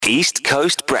East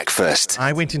Coast Breakfast.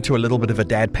 I went into a little bit of a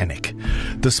dad panic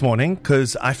this morning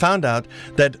because I found out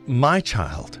that my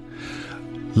child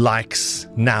likes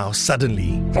now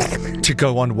suddenly to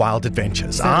go on wild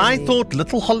adventures. I thought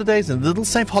little holidays and little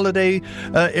safe holiday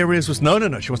areas was no.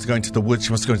 She wants to go into the woods.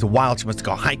 She wants to go into the wild. She wants to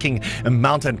go hiking and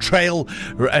mountain trail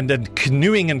and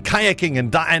canoeing and kayaking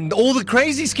and all the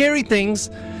crazy scary things.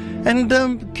 And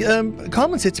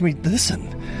Carmen said to me, listen,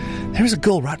 there is a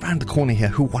girl right around the corner here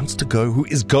who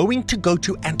is going to go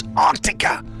to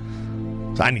Antarctica.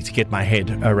 So I need to get my head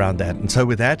around that. And so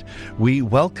with that, we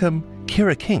welcome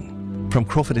Keira King from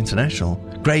Crawford International,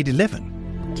 grade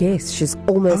 11. Yes, she's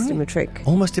almost a matric.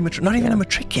 Almost a matric, not even a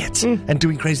matric yet, and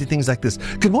doing crazy things like this.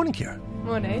 Good morning, Keira.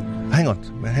 Morning. Hang on.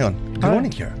 Good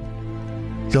morning, Keira.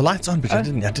 Your light's on, but I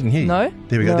didn't hear you. No?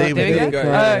 There we go. There we go.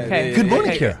 Okay. Good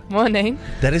morning, Keira. Morning.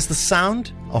 That is the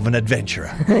sound of an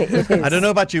adventurer. I don't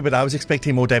know about you, but I was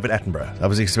expecting more David Attenborough. I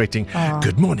was expecting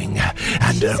good morning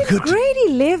and good. Grade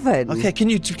 11. Okay, can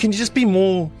you just be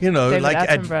more, David like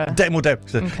Attenborough. more David?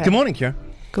 So, Okay. Good morning, Keira.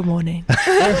 Good morning.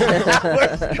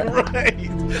 Great.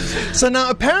 So now,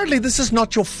 apparently, this is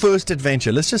not your first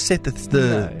adventure. Let's just set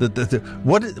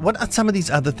what are some of these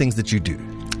other things that you do?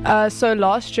 So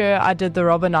last year I did the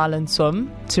Robben Island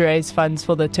swim to raise funds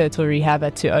for the turtle rehab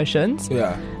at Two Oceans.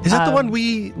 Yeah. Is that the one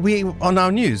we on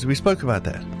our news? We spoke about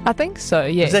that. I think so,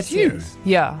 yes. Is that you? Yes.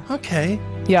 Yeah. Okay.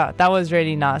 Yeah, that was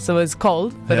really nice. It was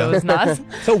cold, but it was nice.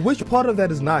 So which part of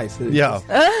that is nice? Yeah.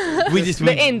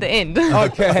 The end.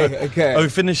 Okay. Oh,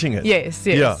 finishing it. Yes.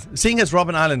 Yeah. Seeing as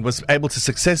Robben Island was able to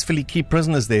successfully keep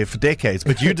prisoners there for decades,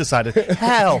 but you decided,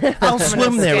 hell, I'll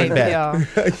swim there and back.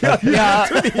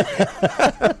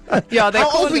 Yeah. How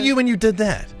old were you when you did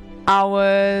that? I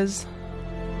was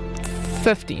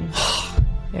 15.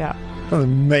 Yeah. Oh,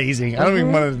 amazing. I don't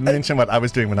even want to mention what I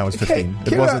was doing when I was 15. It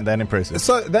Keira, wasn't that impressive.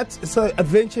 So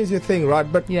adventure is your thing, right?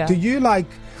 But do you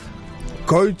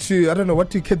go to, I don't know, what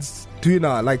do kids do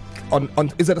now? Like on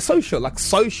is it a social, like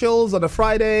socials on a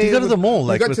Friday? Do you go to the mall,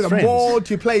 like you go with to the friends? mall?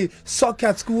 Do you play soccer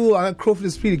at school? I know Crawford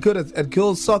is pretty good at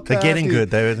girls soccer. They're getting good,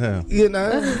 David.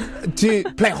 Do you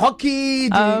play hockey?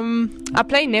 I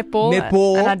play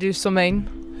netball and I do swimming.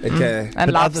 Okay.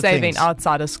 And But life other saving things.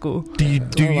 outside of school. Do you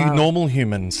normal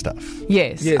human stuff?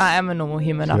 Yes, Yes. I am a normal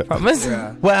human, I promise.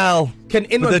 Yeah. Well, Can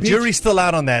but inward the beach- jury's still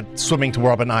out on that swimming to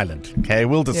Robben Island. Okay,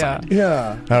 we'll decide.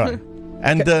 Yeah. All right.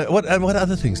 And what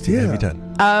other things have you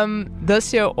done?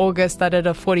 This year, August, I did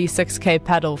a 46k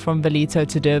paddle from Ballito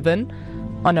to Durban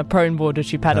on a prone board,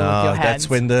 which you paddle with your hands.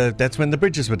 That's when the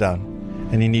bridges were down,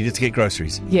 and you needed to get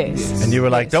groceries. Yes. And you were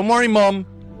like, Yes. "Don't worry, Mom.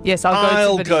 Yes,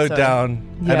 I'll to go Ballito. down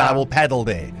and Yeah. I will paddle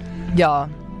there." Yeah.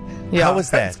 How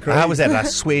was that? great. How was that? I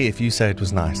swear, if you say it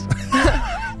was nice.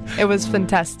 It was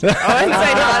fantastic.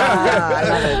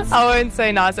 I won't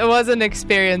say nice. It was an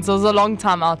experience. It was a long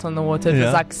time out on the water. It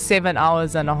was like 7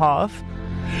 hours and a half.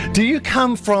 Do you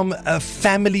come from a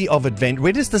family of adventure?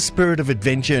 Where does the spirit of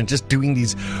adventure and just doing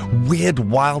these weird,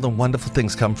 wild, and wonderful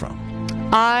things come from?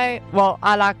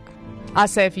 I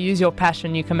say if you use your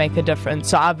passion, you can make a difference.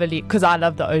 So I believe, because I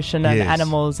love the ocean and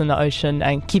animals in the ocean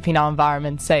and keeping our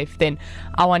environment safe, then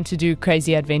I want to do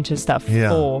crazy adventure stuff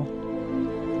for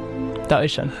the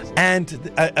ocean. And,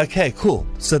 okay, cool.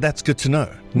 So that's good to know.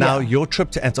 Now, your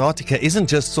trip to Antarctica isn't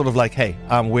just sort of like, hey,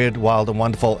 I'm weird, wild, and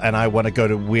wonderful, and I want to go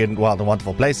to weird, wild, and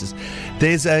wonderful places.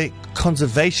 There's a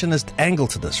conservationist angle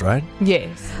to this, right?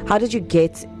 Yes. How did you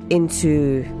get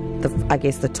into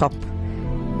the top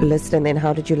list, and then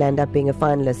how did you land up being a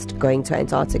finalist going to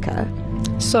Antarctica?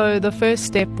 So the first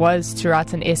step was to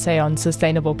write an essay on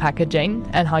sustainable packaging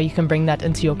and how you can bring that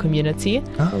into your community.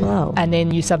 Oh, wow. And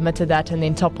then you submitted that, and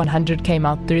then top 100 came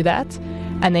out through that.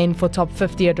 And then for top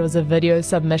 50, it was a video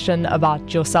submission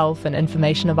about yourself and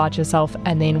information about yourself,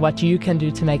 and then what you can do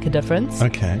to make a difference.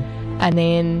 Okay. And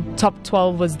then top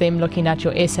 12 was them looking at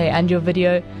your essay and your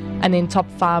video. And then top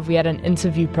 5, we had an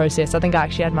interview process. I think I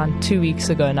actually had mine 2 weeks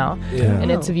ago now. Yeah.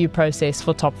 An interview process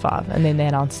for top 5. And then they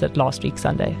announced it last week,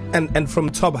 Sunday. And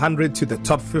from top 100 to the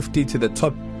top 50 to the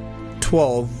top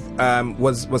 12,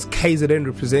 was KZN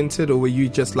represented, or were you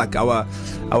just like our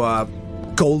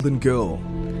golden girl?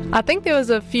 I think there was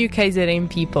a few KZN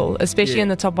people, especially in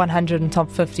the top 100 and top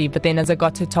 50. But then as I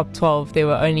got to top 12, there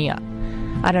were only,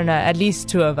 I don't know, at least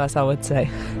 2 of us, I would say.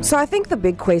 So I think the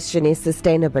big question is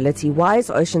sustainability. Why is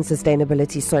ocean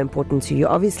sustainability so important to you?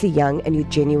 Obviously young, and you're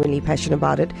genuinely passionate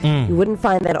about it. You wouldn't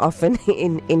find that often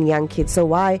in young kids. So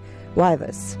why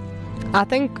this? I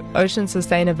think ocean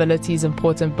sustainability is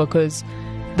important because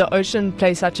the ocean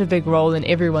plays such a big role in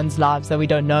everyone's lives that we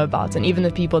don't know about, and even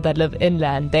the people that live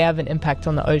inland, they have an impact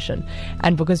on the ocean.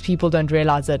 And because people don't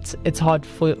realize it, it's hard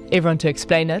for everyone to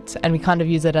explain it, and we kind of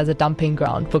use it as a dumping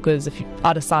ground, because if you,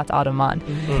 out of sight, out of mind.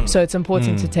 So it's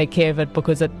important to take care of it,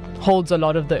 because it holds a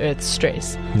lot of the earth's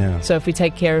stress. So if we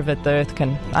take care of it, the earth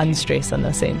can unstress in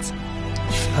a sense.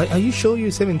 Are you sure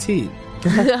you're 17?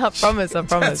 I promise.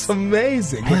 That's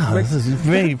amazing. Yeah, this is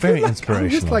very, very inspirational. I'm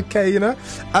just like, you know.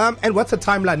 And what's the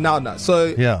timeline now?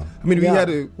 So, yeah. I mean, we had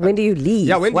to. When do you leave?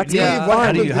 Yeah, when do you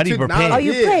leave? How do you prepare? Are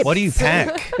you prepped? What do you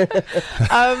pack?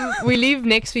 We leave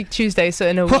next week Tuesday, so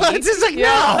in a week. What? It's like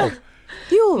now?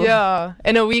 Yeah,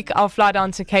 in a week I'll fly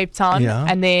down to Cape Town,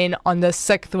 and then on the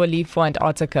 6th we'll leave for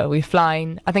Antarctica. We're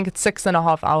flying, I think it's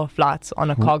 6.5-hour flights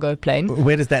on a cargo plane.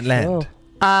 Where does that land?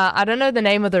 I don't know the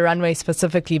name of the runway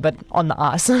specifically, but on the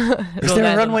ice. Is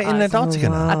there a runway in Antarctica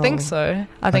now? I think so.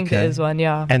 I think there is one,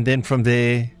 yeah. And then from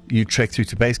there, you trek through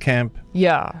to base camp?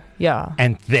 Yeah.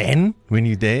 And then, when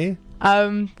you're there? I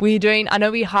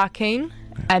know we're hiking,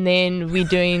 and then we're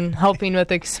doing helping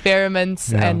with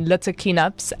experiments and litter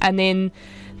cleanups, and then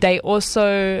they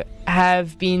also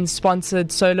have been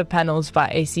sponsored solar panels by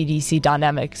ACDC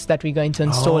Dynamics that we're going to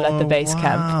install at the base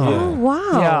camp. Oh,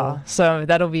 wow. Yeah, so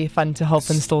that'll be fun to help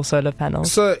install solar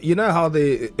panels. So, you know how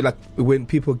they, like, when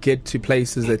people get to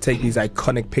places, they take these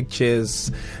iconic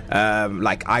pictures,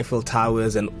 like Eiffel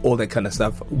Towers and all that kind of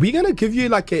stuff. We're going to give you,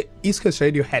 like, a East Coast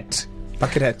Radio hat,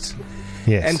 bucket hat.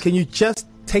 Yes. And can you just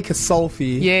take a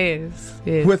selfie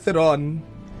with it on?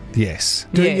 Yes.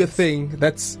 Doing your thing,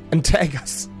 and tag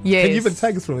us. Yes. Can you even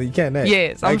tag us from it? You can, eh?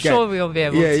 Yes, I'm sure we'll be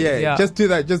able to. Yeah. Just do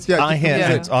that. I hear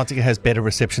Antarctica has better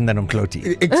reception than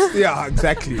Umkloti. Yeah,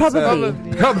 exactly. Probably.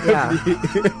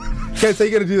 Okay, so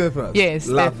you're going to do that for us? Yes,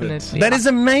 Love definitely. That is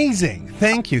amazing.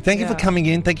 Thank you. Thank you for coming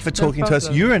in. Thank you for talking to us.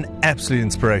 You're an absolute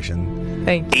inspiration.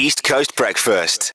 Thank you. East Coast Breakfast.